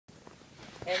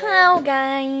Hello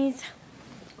guys,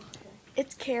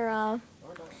 it's Cara,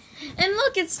 and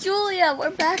look, it's Julia. We're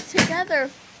back together.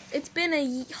 It's been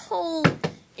a whole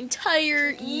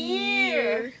entire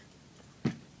year.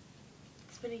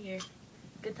 It's been a year.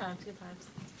 Good times, good times.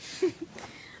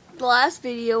 The last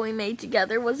video we made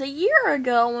together was a year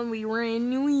ago when we were in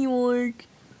New York.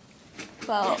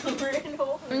 Well,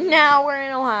 now we're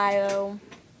in Ohio.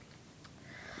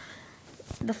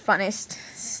 The funnest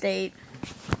state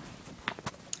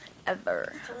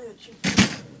ever.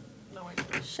 No, I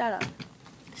don't. Shut up.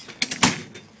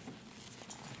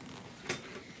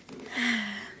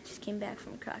 Just came back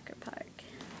from Crocker Park.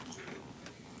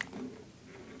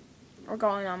 We're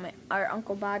going on our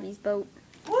Uncle Bobby's boat.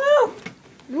 Woo!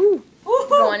 Woo! Woo!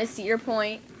 We're going to Cedar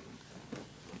Point.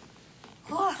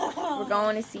 We're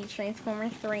going to see Transformer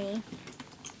 3.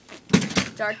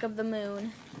 Dark of the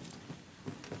Moon.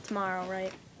 Tomorrow,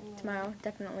 right? Tomorrow,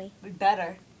 definitely. We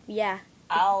better. Yeah.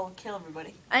 I'll kill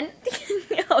everybody.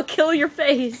 I'll kill your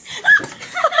face.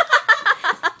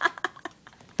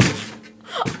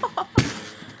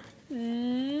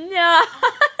 Nice.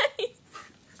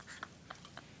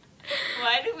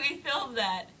 Why did we film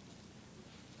that?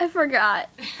 I forgot.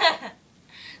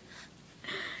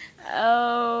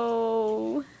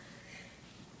 Oh.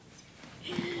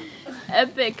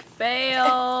 Epic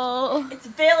fail. It's a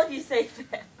fail if you say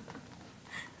fail.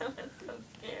 That was so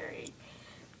scary.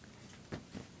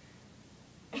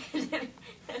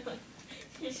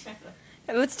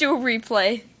 Let's do a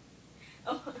replay.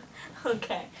 Oh,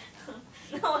 okay.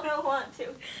 No, I don't want to.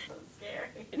 It's so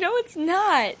scary. No, it's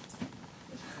not.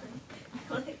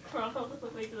 Like crawl all the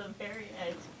way to the very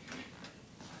edge.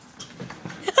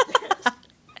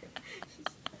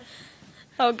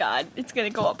 Oh God, it's gonna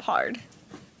go up hard.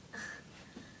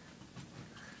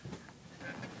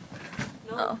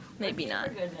 No, Oh, maybe not.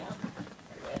 We're good now.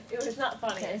 It was not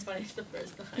funny. Okay. It's funny the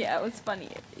first time. Yeah, it was funny.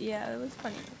 Yeah, it was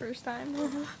funny the first time.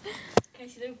 Can I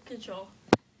see the control?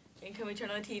 And can we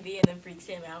turn on the TV and then freak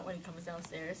Sam out when he comes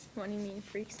downstairs? What do you mean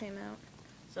freaks him out?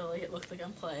 So like it looks like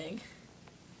I'm playing.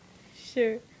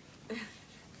 Sure.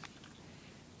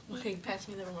 Okay, pass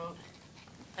me the remote.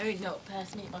 I mean, no,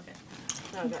 pass me. Okay.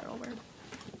 No, go. Over.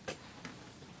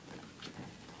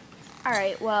 All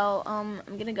right. Well, I'm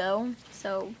gonna go.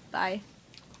 So bye.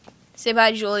 Say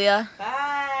bye, Julia.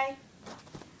 Bye.